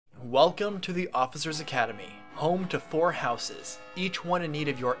Welcome to the Officers Academy, home to 4 houses, each one in need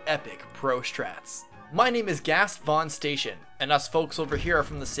of your epic pro strats. My name is Ghast Von Station, and us folks over here are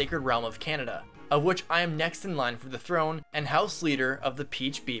from the sacred realm of Canada, of which I am next in line for the throne and house leader of the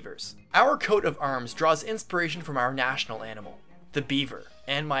Peach Beavers. Our coat of arms draws inspiration from our national animal, the beaver,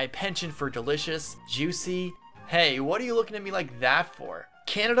 and my penchant for delicious, juicy, hey, what are you looking at me like that for?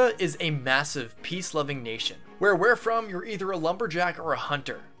 Canada is a massive, peace-loving nation. Where we're from, you're either a lumberjack or a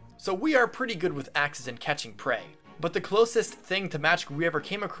hunter. So we are pretty good with axes and catching prey. But the closest thing to magic we ever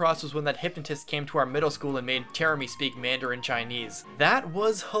came across was when that hypnotist came to our middle school and made Jeremy speak Mandarin Chinese. That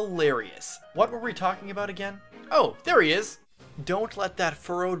was hilarious. What were we talking about again? Oh, there he is! Don't let that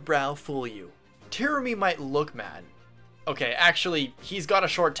furrowed brow fool you. Jeremy might look mad. Okay, actually, he's got a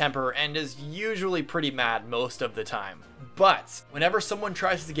short temper and is usually pretty mad most of the time. But whenever someone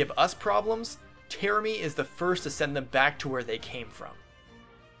tries to give us problems, Jeremy is the first to send them back to where they came from.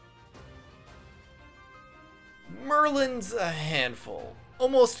 Merlin's a handful,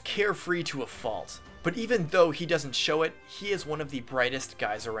 almost carefree to a fault. But even though he doesn't show it, he is one of the brightest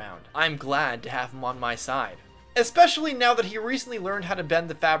guys around. I'm glad to have him on my side. Especially now that he recently learned how to bend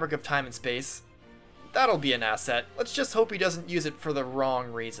the fabric of time and space. That'll be an asset. Let's just hope he doesn't use it for the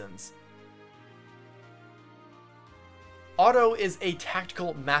wrong reasons. Otto is a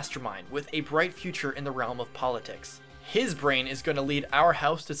tactical mastermind with a bright future in the realm of politics. His brain is going to lead our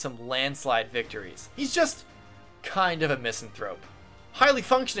house to some landslide victories. He's just kind of a misanthrope. Highly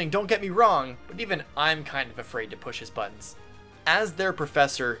functioning, don't get me wrong, but even I'm kind of afraid to push his buttons. As their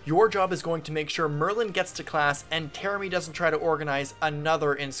professor, your job is going to make sure Merlin gets to class and Jeremy doesn't try to organize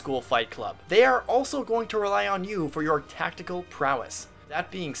another in-school fight club. They are also going to rely on you for your tactical prowess.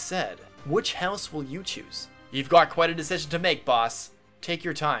 That being said, which house will you choose? You've got quite a decision to make, boss. Take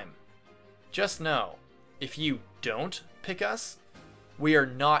your time. Just know, if you don't pick us, we are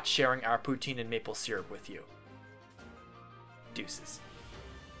not sharing our poutine and maple syrup with you. Deuces.